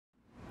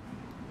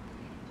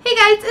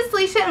Hey guys, it's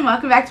Alicia and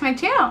welcome back to my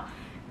channel.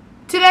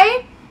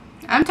 Today,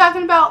 I'm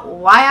talking about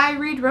why I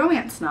read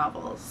romance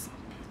novels.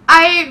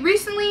 I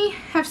recently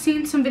have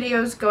seen some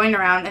videos going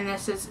around, and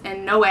this is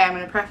in no way, I'm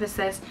going to preface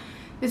this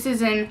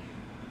is in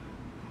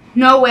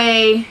no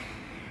way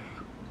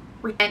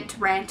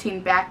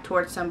ranting back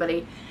towards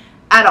somebody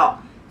at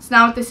all. It's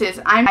not what this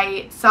is.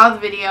 I saw the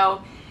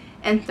video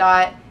and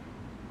thought,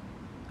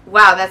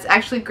 wow, that's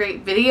actually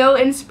great video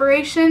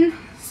inspiration.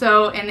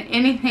 So in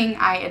anything,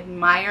 I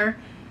admire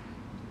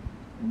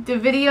the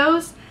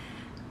videos,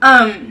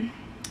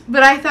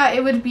 but I thought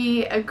it would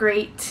be a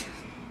great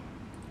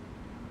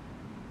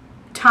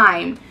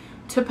time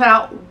to put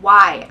out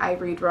why I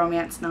read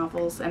romance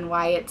novels and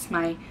why it's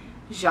my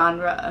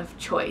genre of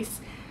choice.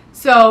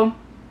 So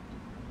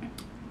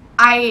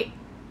I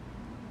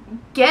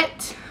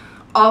get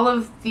all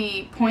of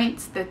the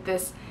points that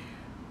this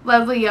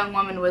lovely young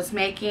woman was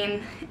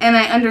making, and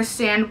I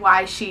understand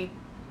why she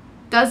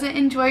doesn't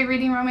enjoy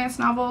reading romance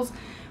novels,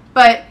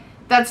 but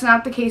that's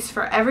not the case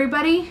for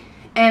everybody,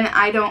 and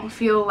I don't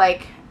feel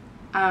like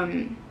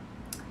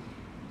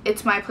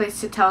it's my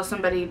place to tell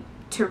somebody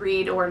to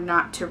read or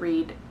not to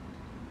read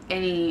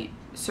any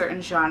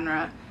certain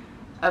genre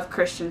of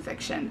Christian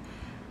fiction.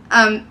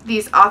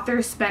 These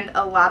authors spend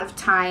a lot of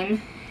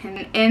time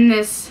in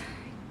this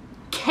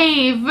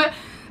cave,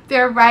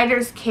 their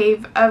writer's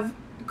cave, of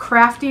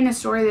crafting a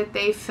story that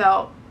they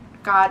felt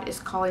God is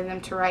calling them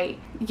to write.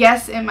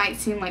 Yes, it might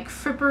seem like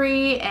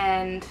frippery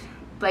and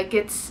like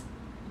it's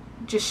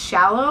just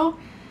shallow,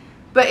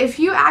 but if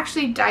you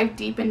actually dive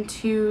deep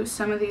into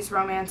some of these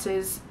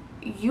romances,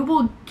 you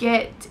will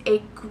get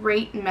a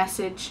great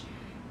message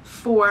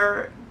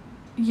for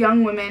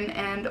young women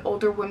and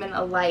older women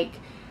alike.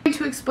 I'm going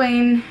to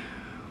explain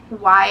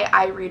why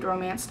I read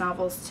romance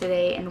novels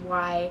today and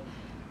why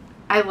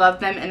I love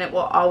them, and it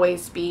will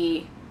always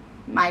be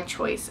my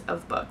choice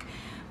of book.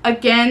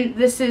 Again,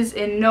 this is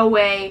in no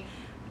way,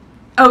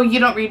 oh, you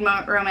don't read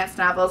romance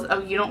novels,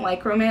 oh, you don't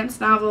like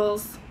romance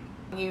novels,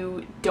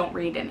 you don't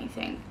read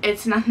anything.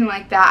 It's nothing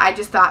like that. I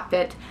just thought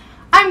that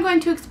I'm going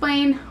to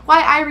explain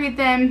why I read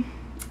them,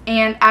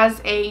 and as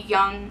a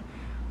young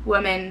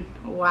woman,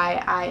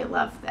 why I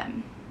love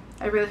them.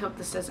 I really hope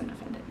this doesn't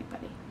offend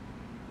anybody,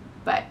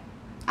 but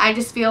I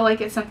just feel like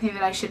it's something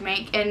that I should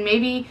make, and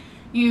maybe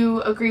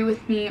you agree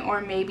with me or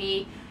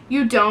maybe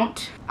you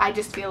don't. I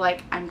just feel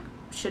like I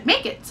should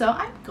make it, so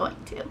I'm going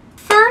to.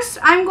 First,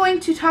 I'm going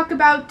to talk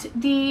about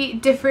the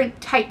different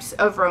types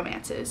of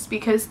romances,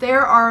 because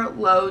there are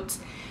loads.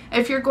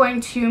 If you're going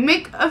to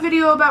make a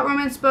video about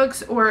romance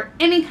books or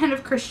any kind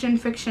of Christian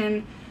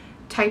fiction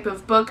type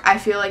of book, I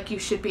feel like you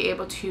should be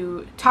able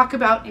to talk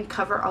about and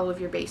cover all of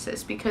your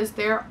bases, because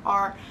there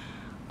are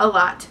a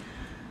lot.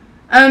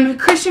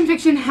 Christian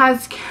fiction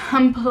has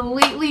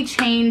completely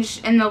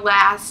changed in the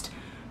last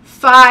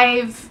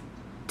 5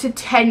 to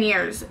 10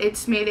 years.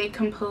 It's made a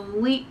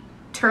complete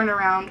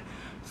turnaround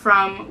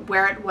from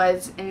where it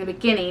was in the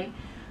beginning.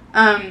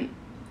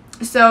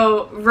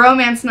 So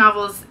romance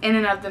novels in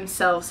and of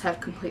themselves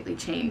have completely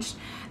changed.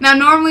 Now,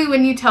 normally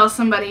when you tell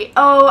somebody,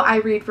 oh, I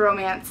read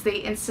romance, they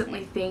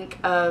instantly think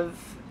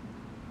of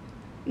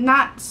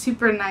not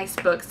super nice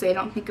books. They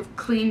don't think of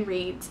clean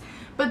reads,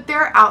 but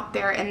they're out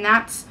there, and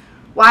that's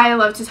why I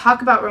love to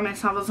talk about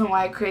romance novels and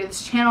why I created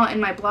this channel and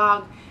my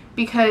blog,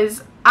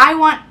 because I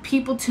want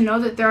people to know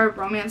that there are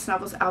romance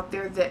novels out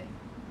there that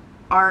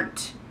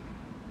aren't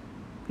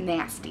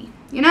nasty,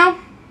 you know?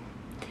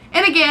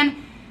 And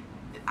again,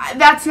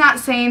 that's not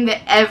saying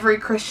that every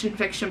Christian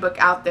fiction book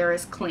out there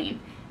is clean.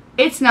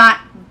 It's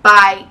not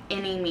by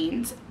any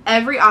means.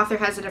 Every author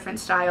has a different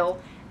style.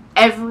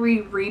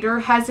 Every reader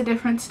has a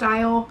different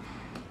style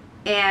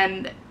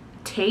and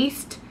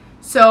taste.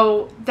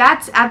 So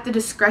that's at the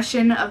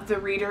discretion of the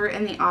reader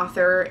and the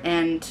author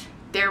and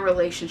their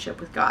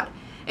relationship with God.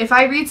 If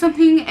I read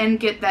something and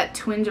get that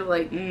twinge of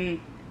like,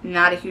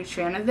 not a huge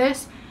fan of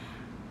this,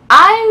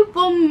 I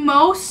will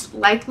most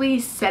likely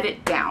set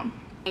it down.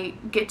 I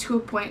get to a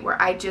point where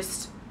I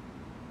just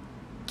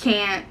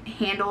can't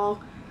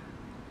handle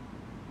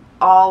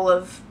all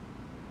of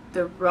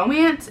the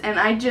romance, and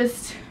I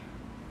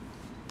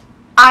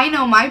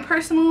know my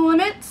personal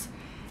limits,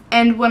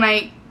 and when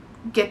I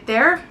get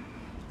there,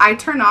 I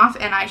turn off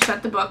and I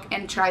shut the book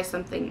and try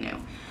something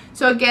new.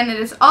 So again, it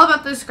is all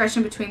about the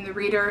discretion between the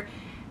reader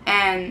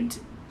and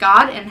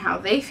God and how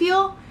they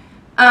feel.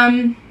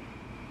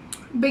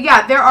 But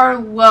yeah, there are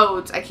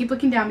loads. I keep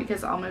looking down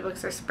because all my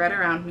books are spread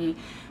around me.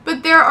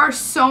 But there are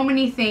so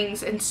many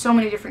things and so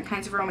many different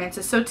kinds of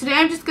romances. So today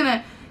I'm just going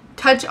to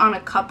touch on a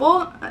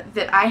couple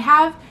that I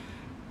have,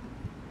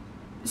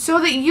 so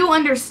that you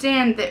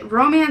understand that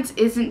romance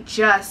isn't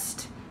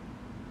just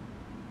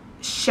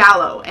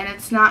shallow, and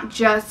it's not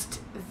just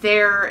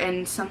there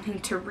and something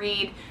to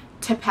read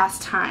to pass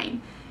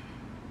time.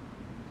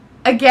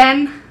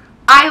 Again,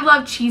 I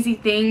love cheesy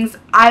things.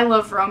 I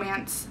love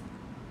romance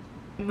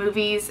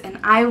movies, and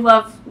I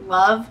love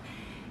love,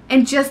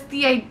 and just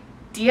the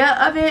idea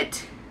of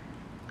it,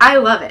 I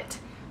love it.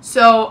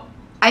 So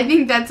I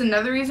think that's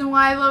another reason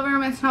why I love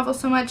romance novels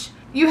so much.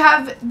 You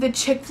have the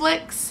chick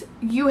flicks,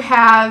 you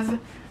have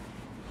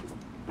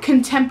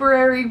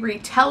contemporary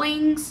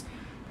retellings,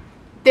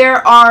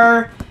 there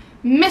are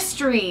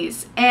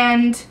mysteries,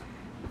 and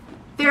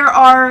there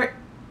are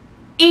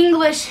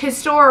English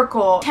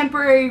historical,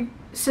 contemporary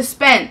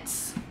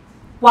suspense,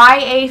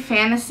 YA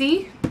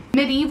fantasy,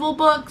 medieval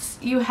books,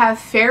 you have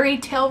fairy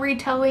tale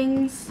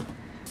retellings,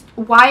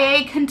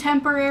 YA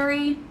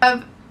contemporary, you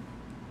have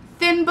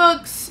thin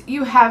books,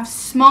 you have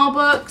small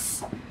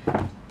books,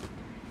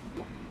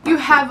 you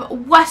have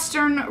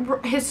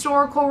Western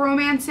historical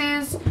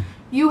romances,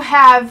 you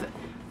have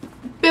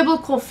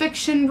biblical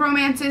fiction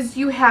romances,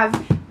 you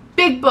have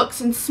big books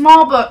and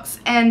small books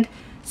and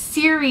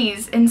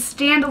series and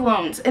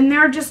standalones, and there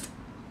are just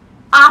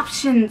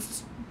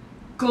options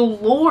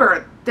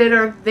galore that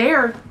are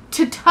there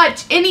to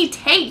touch any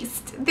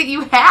taste that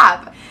you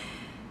have.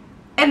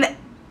 And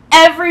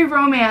every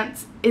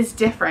romance is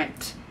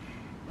different.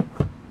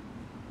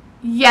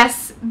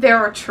 Yes, there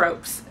are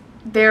tropes.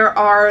 There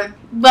are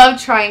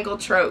love triangle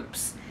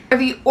tropes. There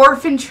are the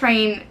orphan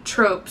train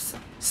tropes.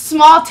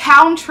 Small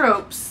town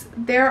tropes.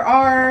 There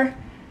are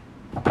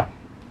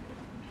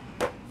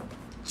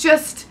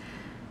just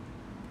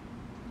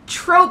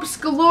tropes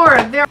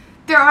galore.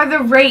 There are the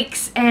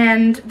rakes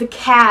and the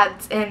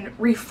cads and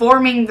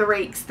reforming the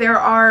rakes. There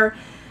are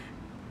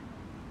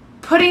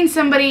putting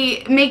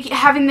somebody,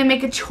 having them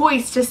make a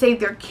choice to save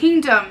their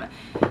kingdom.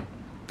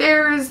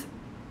 There's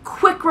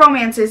quick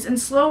romances and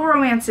slow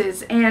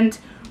romances and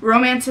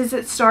romances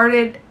that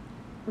started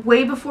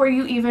way before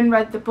you even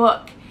read the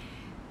book.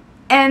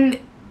 And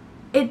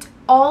it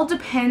all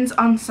depends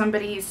on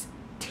somebody's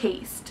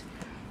taste.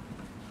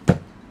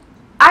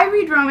 I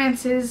read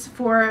romances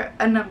for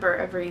a number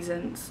of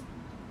reasons.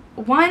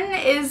 One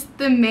is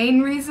the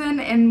main reason,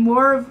 and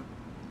more of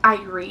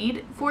I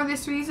read for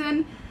this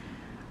reason.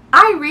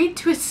 I read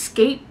to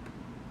escape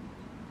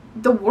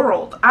the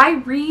world. I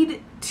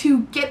read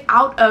to get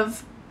out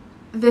of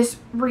this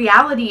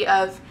reality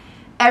of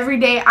every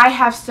day I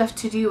have stuff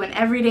to do and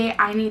every day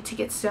I need to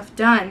get stuff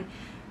done.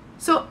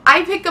 So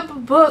I pick up a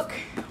book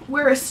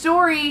where a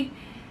story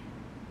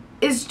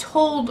is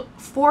told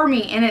for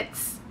me and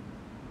it's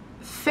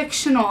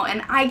fictional,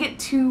 and I get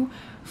to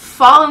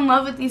fall in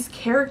love with these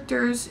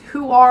characters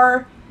who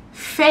are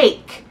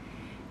fake,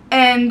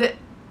 and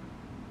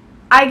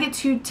I get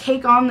to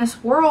take on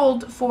this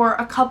world for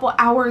a couple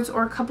hours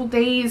or a couple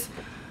days,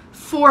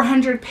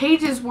 400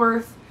 pages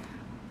worth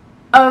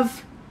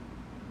of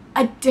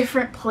a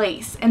different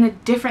place and a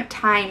different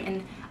time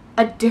and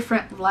a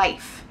different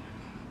life.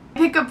 I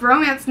pick up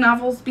romance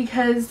novels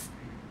because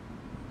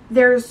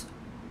there's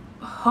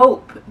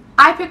hope.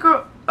 I pick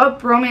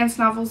up romance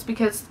novels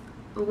because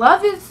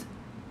love is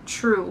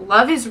true.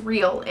 Love is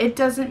real. It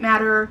doesn't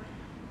matter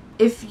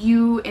if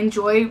you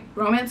enjoy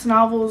romance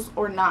novels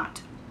or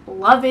not.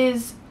 Love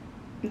is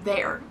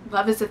there.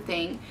 Love is a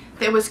thing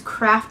that was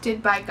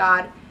crafted by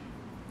God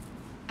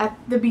at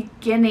the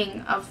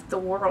beginning of the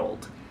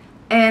world.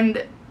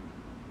 And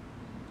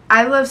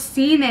I love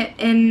seeing it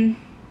in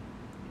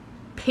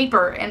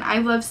paper, and I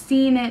love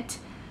seeing it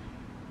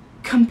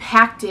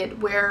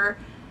compacted where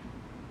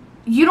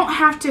you don't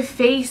have to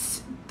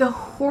face the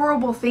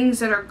horrible things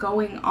that are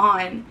going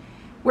on,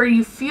 where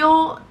you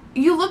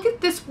look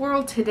at this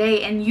world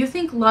today and you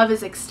think love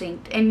is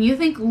extinct and you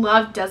think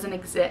love doesn't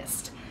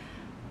exist.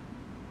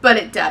 But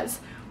it does.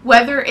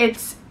 Whether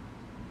it's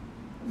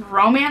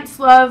romance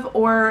love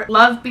or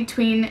love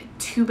between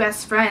two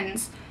best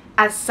friends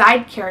as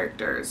side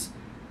characters,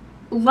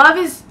 love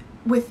is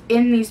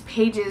within these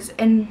pages.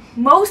 And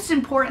most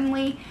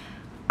importantly,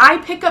 I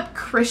pick up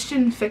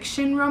Christian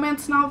fiction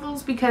romance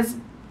novels because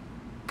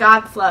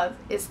God's love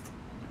is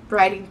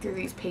writing through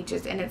these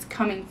pages and it's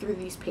coming through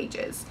these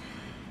pages.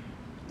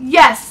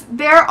 Yes,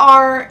 there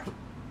are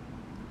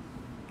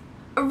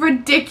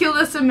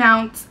ridiculous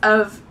amounts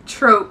of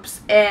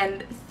tropes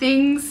and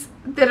things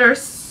that are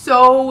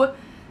so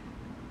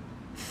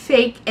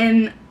fake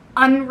and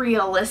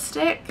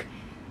unrealistic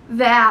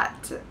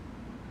that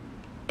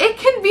it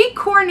can be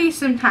corny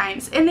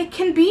sometimes and it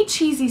can be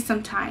cheesy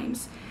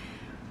sometimes.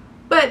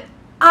 But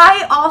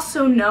I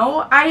also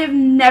know I have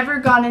never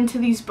gone into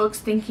these books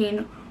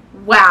thinking,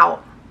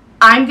 wow,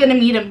 I'm going to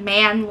meet a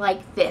man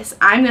like this.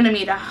 I'm going to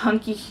meet a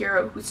hunky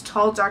hero who's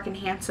tall, dark, and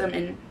handsome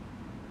and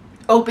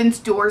opens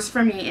doors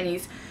for me, and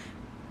he's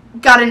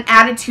got an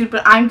attitude,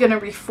 but I'm going to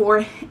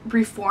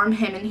reform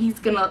him, and he's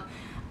going to...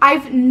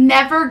 I've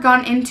never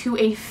gone into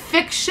a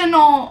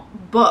fictional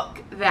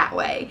book that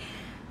way.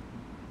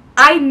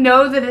 I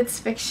know that it's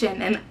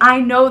fiction, and I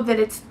know that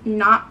it's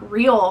not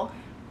real,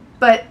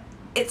 but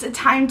it's a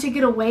time to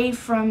get away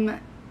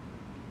from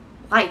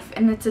life,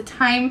 and it's a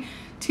time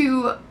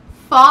to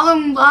fall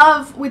in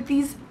love with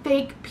these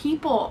fake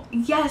people.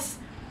 Yes,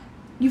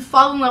 you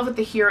fall in love with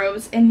the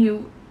heroes, and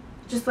you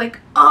just like,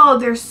 oh,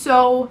 they're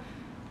so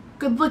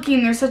good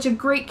looking, they're such a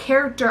great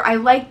character, I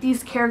like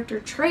these character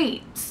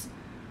traits.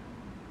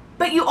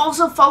 But you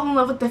also fall in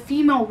love with the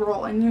female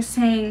role, and you're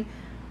saying,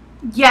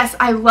 yes,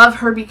 I love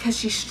her because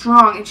she's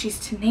strong and she's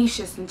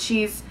tenacious and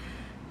she's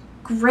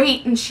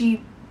great and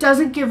she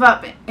doesn't give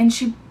up and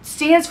she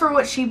stands for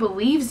what she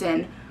believes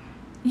in,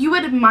 you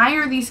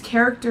admire these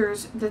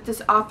characters that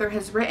this author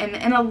has written.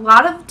 And a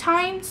lot of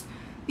times,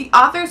 the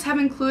authors have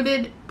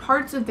included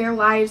parts of their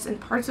lives and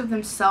parts of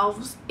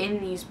themselves in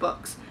these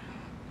books.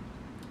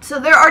 So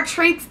there are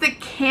traits that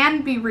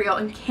can be real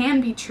and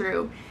can be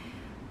true.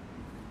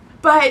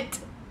 But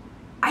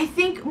I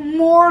think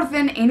more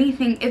than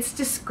anything, it's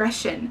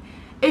discretion.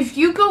 If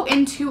you go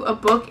into a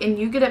book and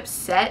you get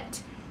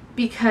upset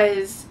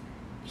because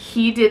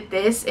he did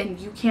this and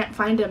you can't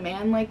find a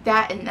man like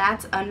that and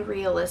that's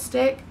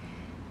unrealistic,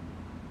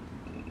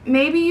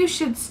 maybe you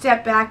should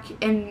step back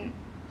and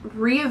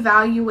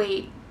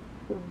reevaluate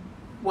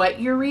what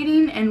you're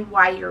reading and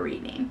why you're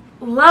reading.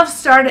 Love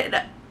started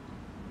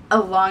a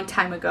long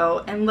time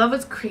ago, and love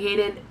was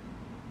created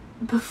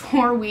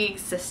before we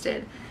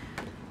existed.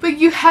 But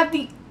you have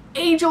the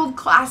age-old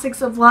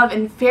classics of love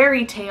and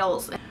fairy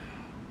tales.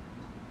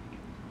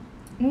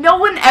 No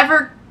one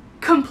ever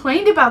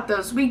complained about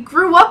those. We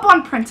grew up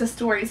on princess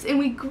stories, and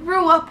we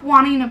grew up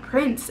wanting a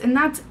prince, and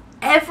that's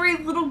every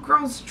little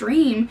girl's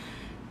dream,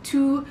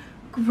 to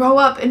grow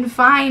up and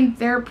find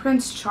their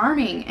Prince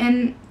Charming.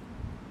 And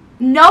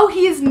no,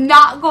 he is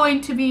not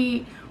going to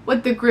be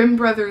what the Grimm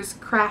brothers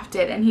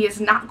crafted, and he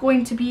is not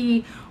going to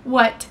be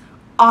what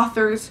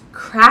authors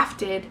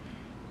crafted.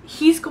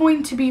 He's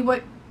going to be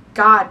what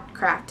God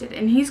crafted,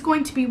 and he's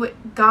going to be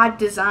what God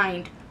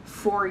designed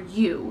for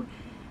you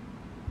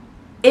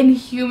in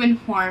human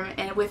form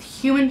and with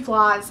human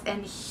flaws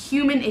and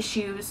human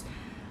issues,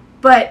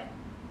 but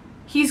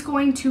he's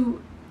going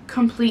to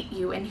complete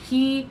you, and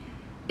he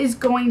is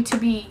going to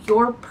be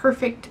your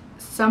perfect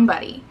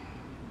somebody.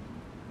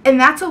 And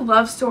that's a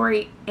love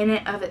story in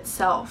and of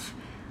itself.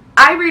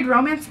 I read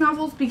romance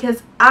novels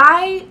because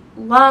I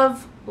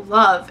love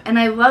love, and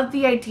I love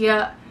the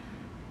idea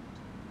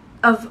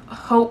of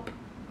hope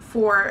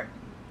for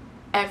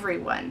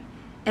everyone,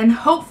 and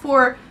hope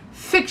for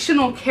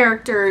fictional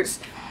characters,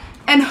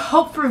 and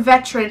hope for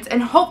veterans,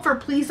 and hope for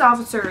police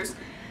officers,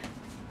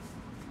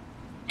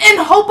 and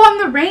hope on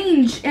the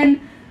range, and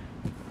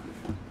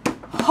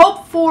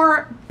hope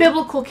for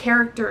biblical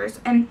characters,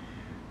 and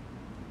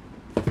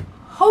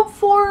hope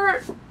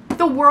for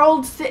the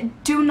worlds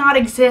that do not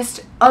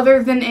exist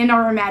other than in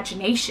our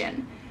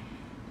imagination.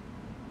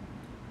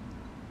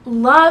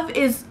 Love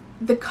is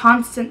the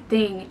constant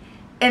thing.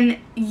 And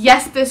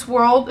yes, this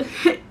world,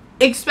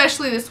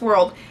 especially this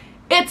world,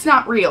 it's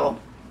not real.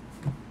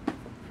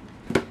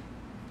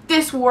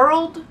 This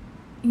world,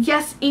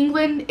 yes,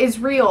 England is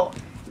real.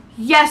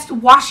 Yes,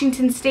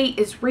 Washington State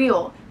is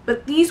real.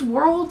 But these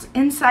worlds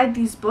inside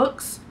these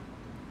books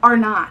are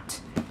not.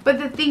 But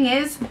the thing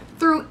is,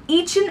 through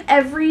each and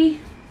every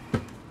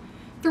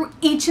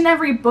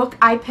book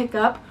I pick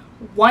up,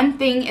 one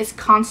thing is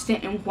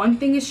constant and one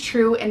thing is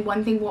true and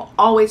one thing will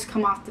always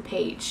come off the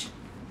page.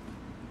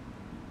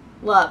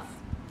 Love.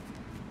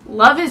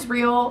 Love is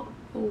real.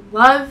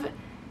 Love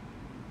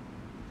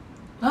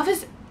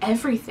is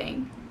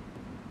everything.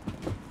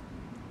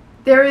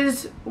 There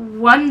is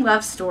one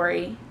love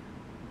story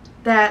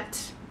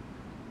that,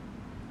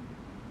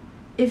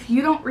 if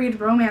you don't read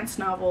romance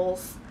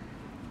novels,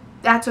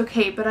 that's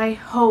okay, but I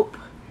hope,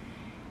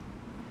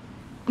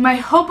 my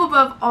hope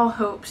above all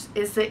hopes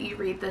is that you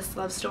read this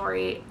love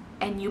story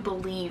and you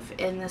believe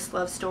in this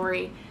love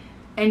story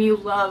and you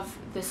love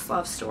this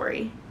love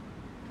story.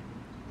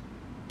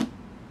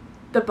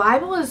 The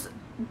Bible is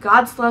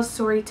God's love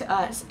story to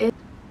us.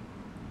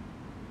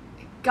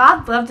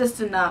 God loved us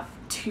enough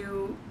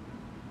to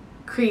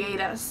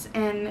create us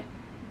and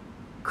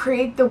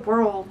create the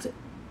world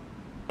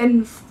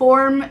and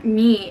form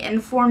me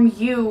and form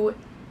you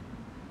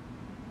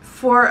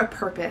for a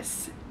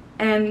purpose.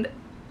 And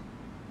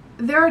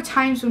there are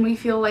times when we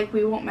feel like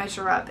we won't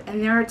measure up,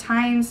 and there are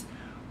times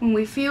when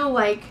we feel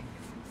like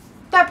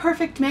that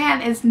perfect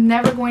man is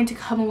never going to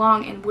come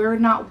along and we're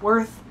not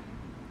worth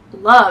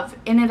love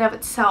in and of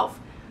itself.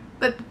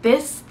 But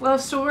this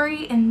love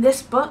story in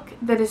this book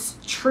that is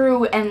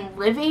true and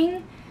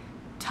living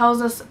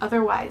tells us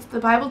otherwise. The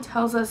Bible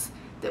tells us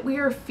that we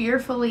are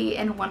fearfully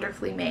and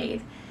wonderfully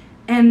made,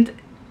 and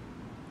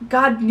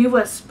God knew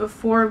us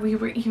before we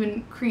were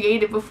even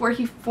created, before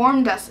he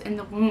formed us in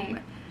the womb.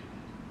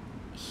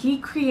 He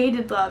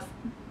created love.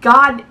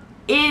 God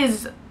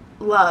is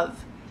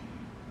love.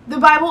 The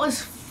Bible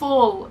is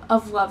full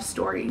of love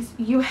stories.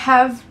 You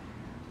have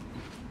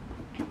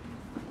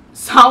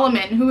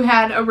Solomon, who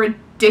had a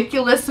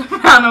ridiculous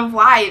amount of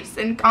wives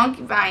and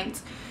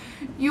concubines.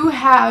 You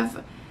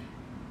have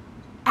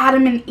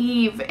Adam and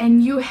Eve,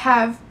 and you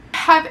have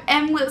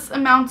endless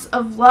amounts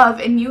of love,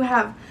 and you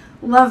have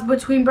love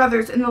between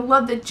brothers, and the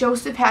love that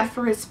Joseph had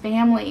for his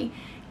family.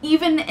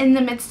 Even in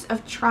the midst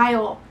of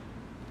trial,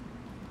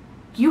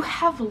 you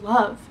have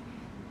love.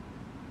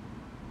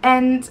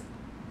 And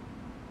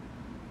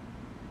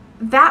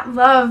that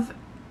love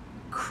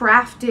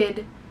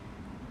crafted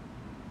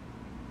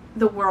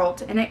the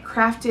world, and it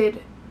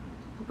crafted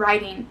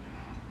writing.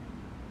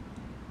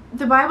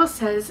 The Bible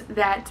says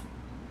that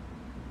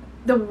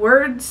the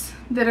words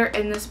that are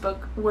in this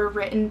book were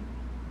written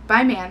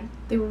by man.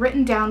 They were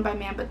written down by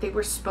man, but they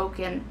were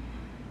spoken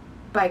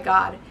by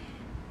God.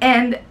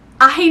 And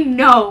I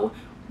know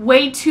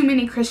way too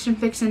many Christian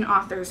fiction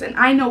authors, and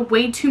I know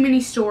way too many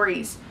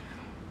stories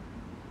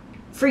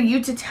for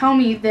you to tell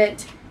me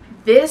that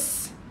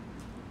this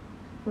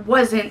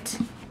wasn't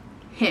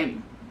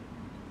him.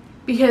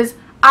 Because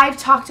I've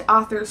talked to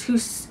authors who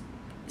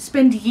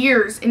spend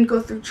years and go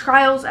through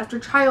trials after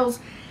trials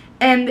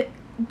and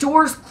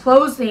doors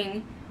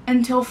closing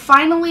until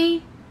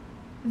finally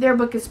their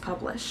book is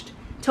published.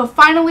 Till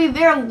finally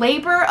their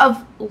labor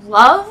of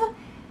love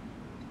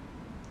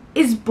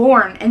is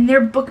born and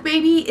their book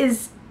baby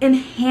is in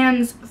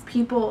hands of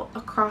people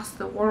across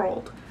the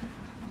world.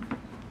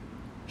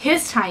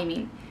 His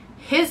timing,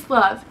 his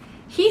love,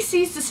 he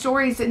sees the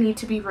stories that need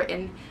to be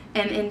written,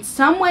 and in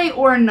some way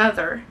or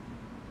another,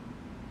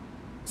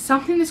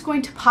 something is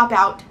going to pop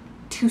out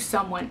to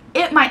someone.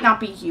 It might not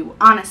be you,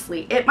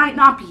 honestly. It might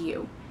not be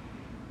you.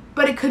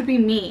 But it could be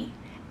me.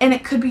 And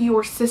it could be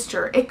your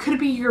sister. It could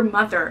be your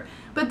mother.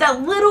 But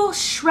that little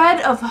shred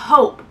of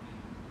hope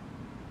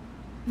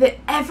that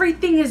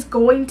everything is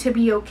going to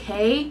be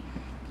okay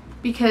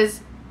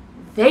because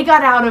they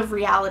got out of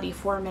reality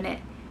for a minute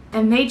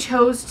and they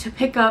chose to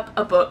pick up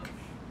a book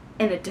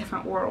in a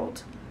different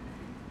world.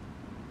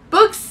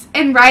 Books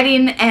and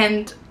writing,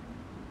 and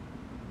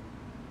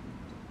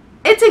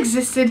it's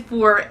existed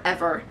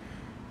forever.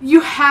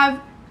 You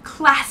have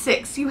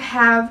classics. You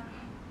have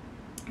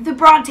the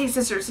Bronte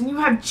sisters, and you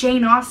have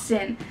Jane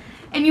Austen,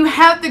 and you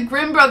have the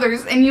Grimm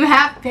brothers, and you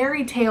have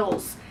fairy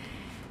tales.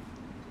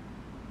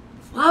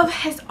 Love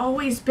has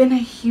always been a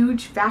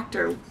huge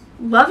factor.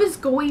 Love is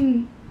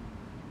going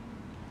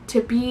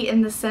to be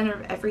in the center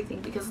of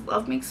everything because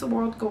love makes the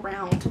world go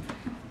round.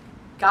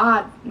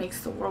 God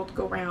makes the world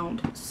go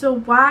round. So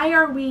why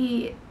are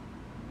we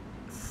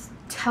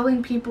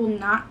telling people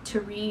not to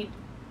read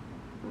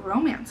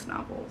romance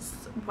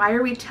novels? Why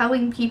are we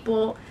telling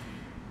people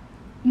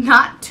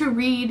not to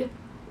read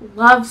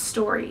love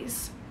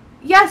stories?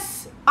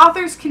 Yes,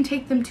 authors can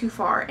take them too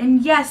far.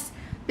 And yes,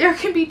 there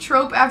can be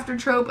trope after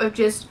trope of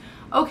just,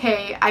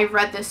 okay, I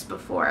read this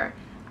before.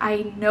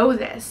 I know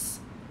this.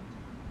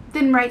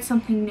 Then write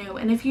something new.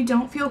 And if you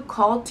don't feel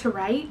called to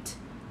write,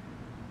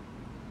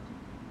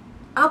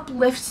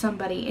 uplift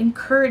somebody,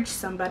 encourage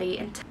somebody,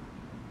 and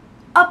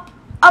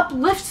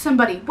uplift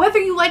somebody. Whether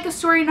you like a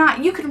story or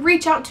not, you can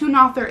reach out to an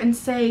author and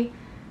say,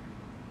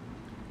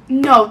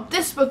 no,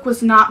 this book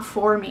was not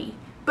for me,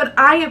 but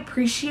I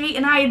appreciate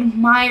and I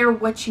admire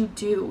what you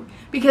do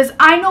because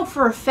I know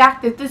for a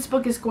fact that this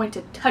book is going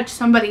to touch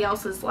somebody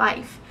else's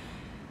life.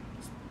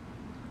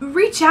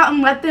 Reach out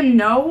and let them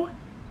know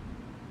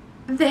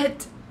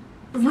that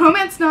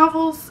romance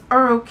novels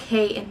are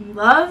okay and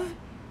love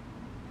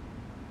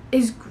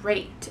is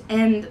great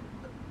and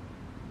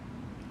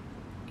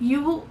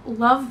you will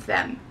love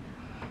them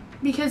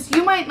because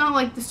you might not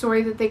like the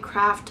story that they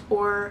craft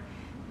or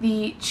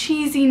the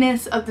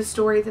cheesiness of the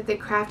story that they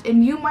craft,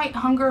 and you might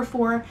hunger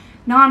for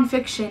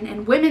nonfiction,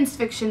 and women's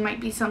fiction might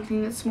be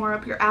something that's more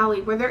up your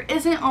alley, where there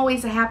isn't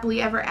always a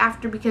happily ever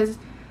after because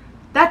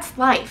that's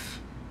life.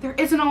 There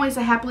isn't always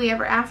a happily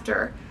ever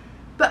after.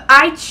 But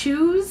I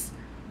choose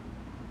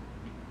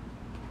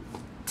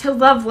to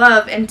love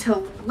love and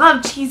to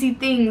love cheesy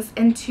things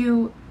and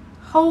to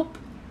hope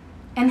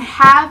and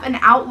have an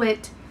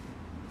outlet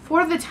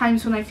for the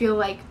times when I feel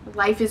like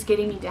life is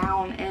getting me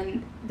down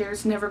and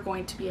there's never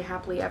going to be a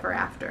happily ever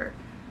after.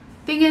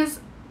 Thing is,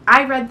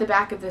 I read the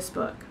back of this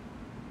book.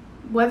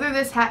 Whether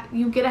this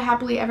you get a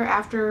happily ever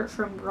after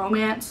from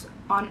romance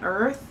on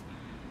Earth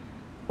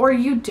or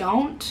you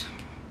don't,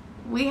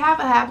 we have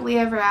a happily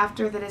ever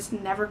after that is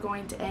never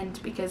going to end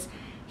because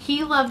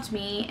he loved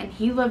me and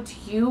he loved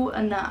you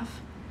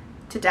enough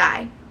to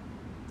die,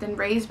 then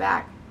raise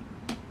back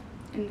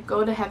and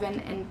go to heaven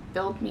and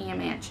build me a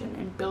mansion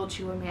and build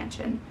you a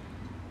mansion.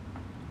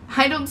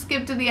 I don't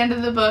skip to the end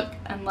of the book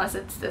unless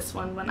it's this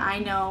one when I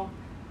know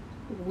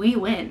we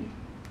win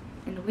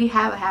and we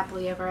have a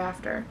happily ever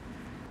after.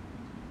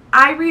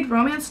 I read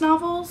romance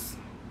novels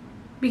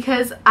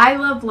because I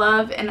love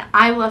love and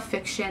I love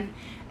fiction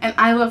and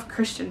I love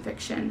Christian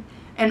fiction.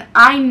 And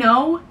I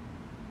know,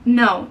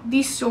 no,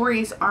 these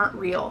stories aren't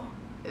real.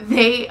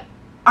 They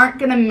aren't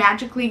going to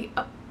magically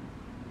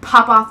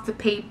pop off the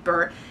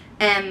paper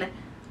and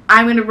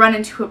I'm going to run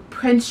into a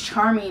Prince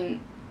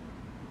Charming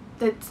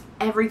that's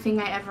everything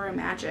I ever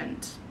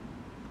imagined.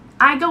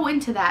 I go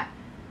into that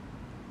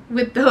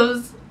with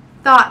those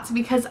thoughts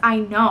because I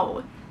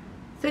know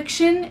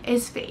fiction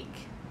is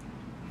fake.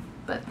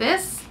 But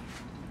this,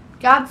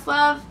 God's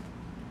love,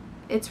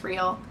 it's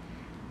real.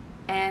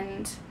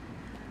 And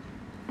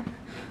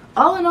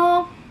all in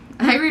all,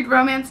 I read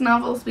romance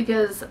novels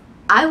because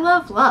I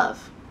love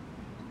love.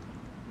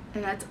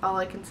 And that's all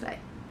I can say.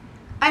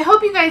 I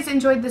hope you guys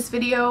enjoyed this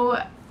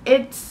video.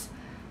 It's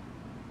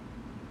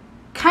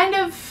kind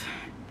of,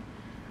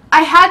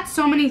 I had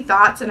so many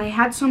thoughts and I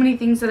had so many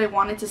things that I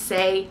wanted to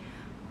say,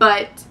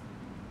 but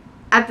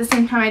at the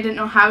same time I didn't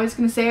know how I was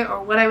going to say it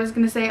or what I was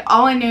going to say.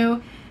 All I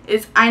knew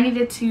is I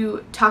needed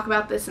to talk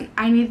about this and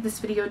I needed this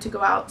video to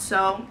go out,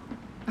 so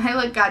I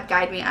let God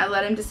guide me. I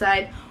let him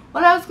decide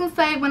what I was going to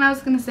say, when I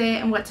was going to say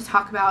it, and what to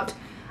talk about.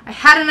 I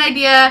had an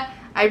idea.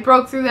 I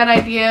broke through that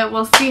idea.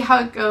 We'll see how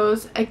it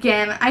goes.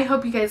 Again, I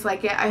hope you guys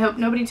like it. I hope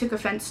nobody took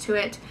offense to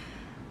it.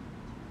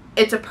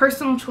 It's a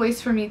personal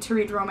choice for me to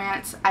read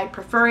romance. I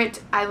prefer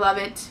it. I love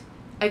it.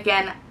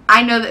 Again,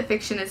 I know that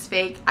fiction is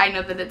fake. I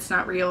know that it's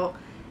not real.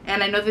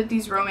 And I know that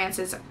these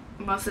romances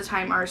most of the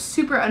time are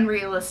super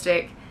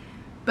unrealistic.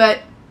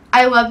 But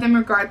I love them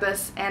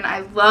regardless. And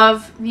I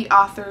love the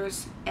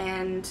authors.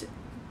 And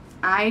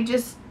I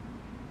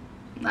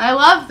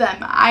love them.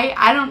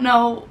 I don't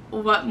know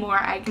what more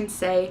I can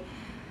say.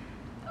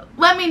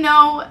 Let me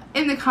know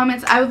in the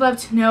comments. I would love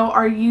to know,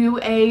 are you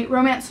a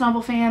romance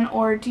novel fan,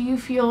 or do you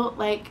feel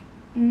like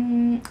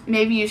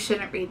maybe you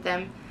shouldn't read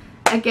them?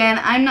 Again,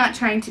 I'm not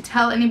trying to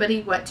tell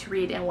anybody what to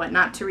read and what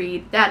not to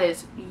read. That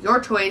is your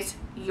choice,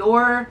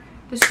 your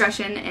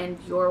discretion, and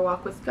your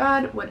walk with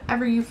God,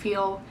 whatever you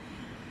feel.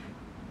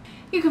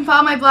 You can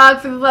follow my blog,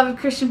 For the Love of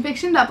Christian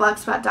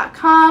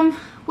Fiction.blogspot.com,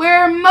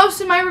 where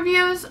most of my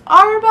reviews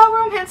are about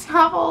romance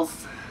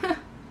novels.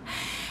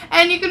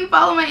 And you can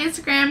follow my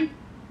Instagram,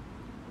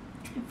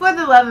 For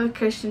the Love of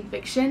Christian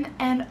Fiction,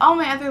 and all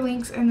my other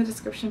links are in the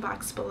description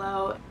box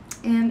below.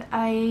 And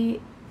I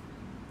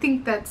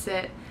think that's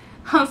it.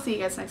 I'll see you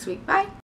guys next week. Bye!